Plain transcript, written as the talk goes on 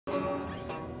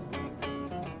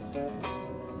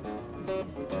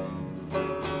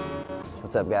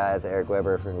What's up, guys? Eric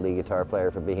Weber, from lead guitar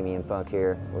player for Bohemian Funk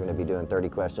here. We're going to be doing 30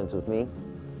 questions with me.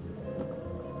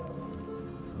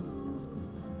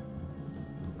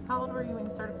 How old were you when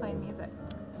you started playing music?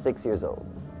 6 years old.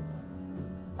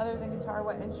 Other than guitar,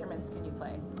 what instruments can you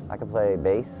play? I can play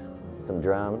bass, some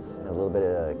drums, and a little bit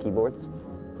of keyboards.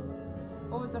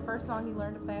 What was the first song you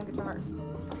learned to play on guitar?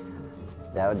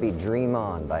 That would be Dream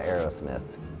On by Aerosmith.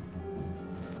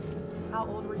 How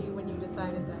old were you when you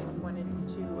decided that you wanted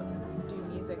to do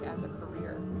music as a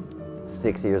career?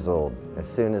 6 years old. As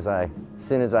soon as I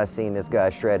seen this guy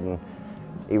shredding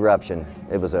Eruption,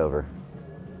 it was over.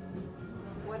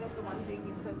 What is the one thing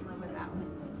you couldn't live without?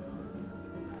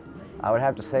 I would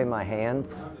have to say my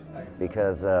hands,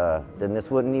 because then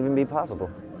this wouldn't even be possible.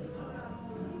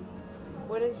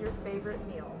 What is your favorite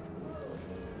meal?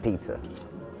 Pizza.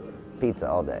 Pizza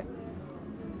all day.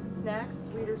 Snacks,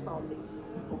 sweet or salty?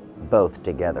 Both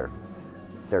together.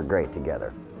 They're great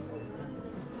together.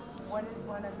 What is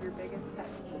one of your biggest pet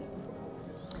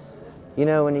peeves? You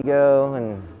know, when you go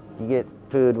and you get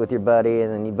food with your buddy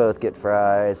and then you both get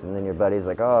fries and then your buddy's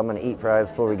like, oh, I'm gonna eat fries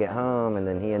before we get home, and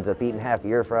then he ends up eating half of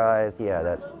your fries.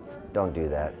 Yeah, don't do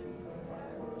that.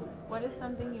 What is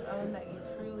something you own that you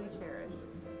truly cherish?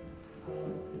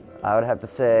 I would have to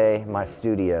say my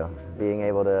studio. Being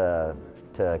able to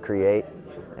create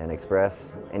and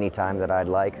express any time that I'd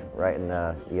like, right in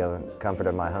the comfort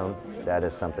of my home, that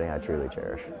is something I truly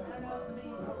cherish.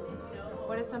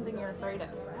 What is something you're afraid of?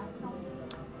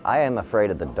 I am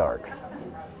afraid of the dark.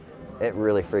 It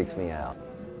really freaks me out.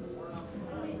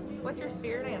 What's your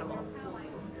spirit animal?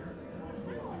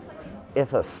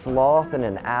 If a sloth and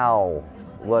an owl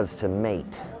was to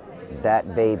mate,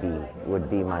 that baby would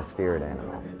be my spirit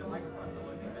animal.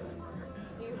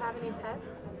 Do you have any pets?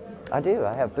 I do.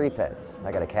 I have 3 pets.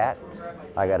 I got a cat,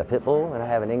 I got a pit bull, and I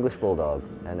have an English bulldog,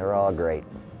 and they're all great.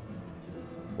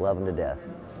 Love them to death.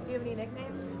 Do you have any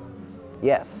nicknames?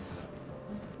 Yes.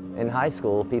 In high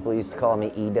school, people used to call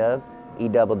me E-Dub,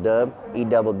 E-Double-Dub,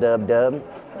 E-Double-Dub-Dub,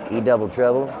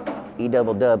 E-Double-Trouble,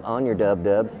 E-Double-Dub on your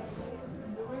dub-dub,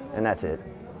 and that's it.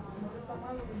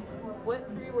 What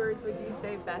 3 words would you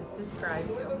say best describe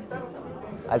you?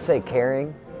 I'd say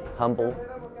caring, humble,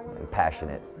 and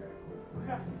passionate.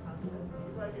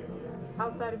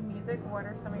 Outside of music, what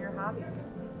are some of your hobbies?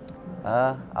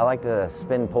 I like to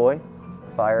spin poi,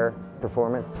 fire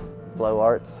performance, flow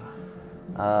arts.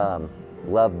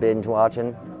 Love binge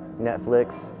watching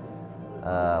Netflix,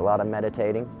 a lot of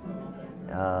meditating,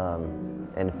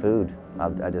 and food.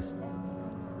 I just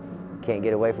can't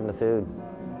get away from the food.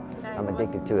 I'm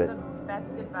addicted to it. What's the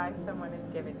best advice someone has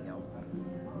given you?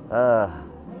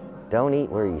 Don't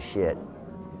eat where you shit.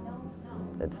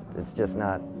 It's just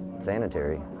not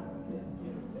sanitary.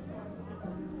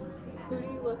 Who do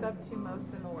you look up to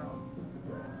most in the world?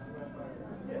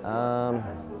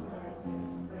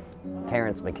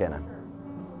 Terrence McKenna,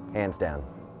 hands down.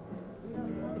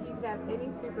 If you could have any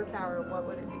superpower, what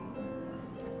would it be?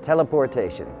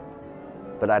 Teleportation,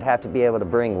 but I'd have to be able to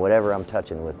bring whatever I'm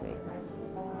touching with me.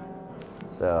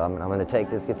 So I'm going to take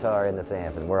this guitar and this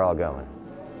amp, and we're all going.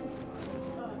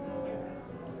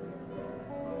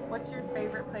 What's your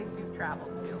favorite place you've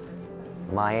traveled to?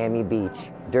 Miami Beach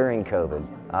during COVID.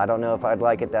 I don't know if I'd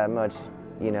like it that much,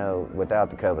 without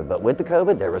the COVID, but with the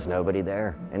COVID, there was nobody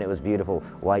there, and it was beautiful.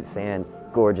 White sand,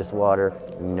 gorgeous water,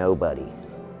 nobody.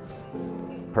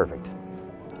 Perfect.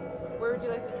 Where would you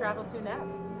like to travel to next?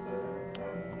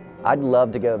 I'd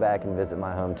love to go back and visit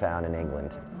my hometown in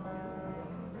England.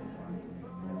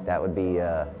 That would be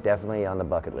definitely on the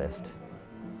bucket list.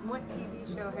 What TV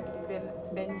show have you been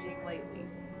binging lately?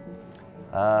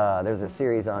 There's a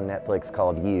series on Netflix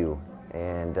called You,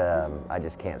 and I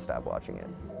just can't stop watching it.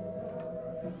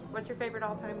 What's your favorite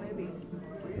all-time movie?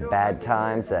 Bad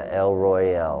Times at El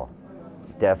Royale.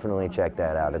 Definitely check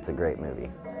that out. It's a great movie.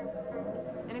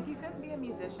 And if you couldn't be a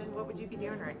musician, what would you be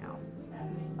doing right now?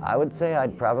 I would say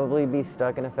I'd probably be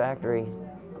stuck in a factory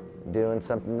doing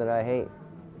something that I hate.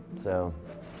 So.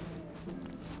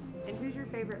 And who's your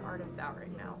favorite artist out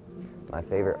right now? My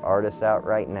favorite artist out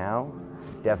right now?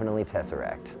 Definitely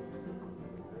Tesseract.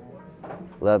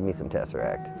 Love me some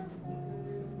Tesseract.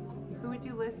 Who would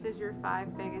you list as your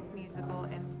 5 biggest musical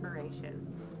inspirations?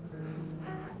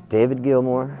 David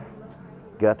Gilmour,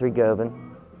 Guthrie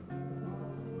Govan,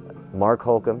 Mark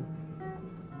Holcomb,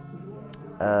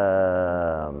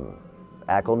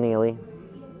 Ackle Neely,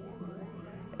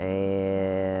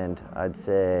 and I'd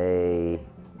say,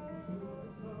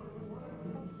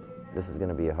 this is going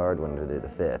to be a hard one to do, the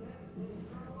 5th,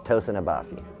 Tosin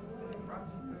Abasi.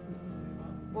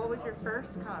 What was your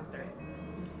first concert?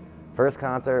 First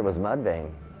concert was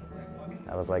Mudvayne.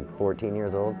 I was like 14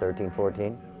 years old, 13,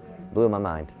 14. blew my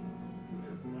mind.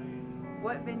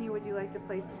 What venue would you like to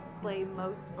play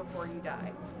most before you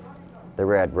die? The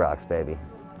Red Rocks, baby.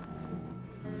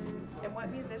 And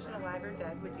what musician, alive or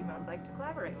dead, would you most like to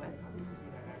collaborate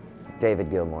with? David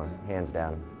Gilmour, hands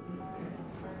down.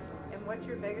 And what's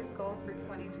your biggest goal for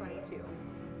 2022?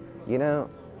 You know,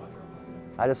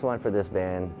 I just want for this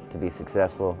band to be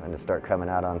successful and to start coming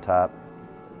out on top.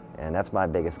 And that's my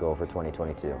biggest goal for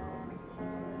 2022.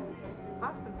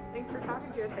 Awesome. Thanks for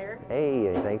talking to us, Eric.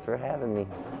 Hey, thanks for having me.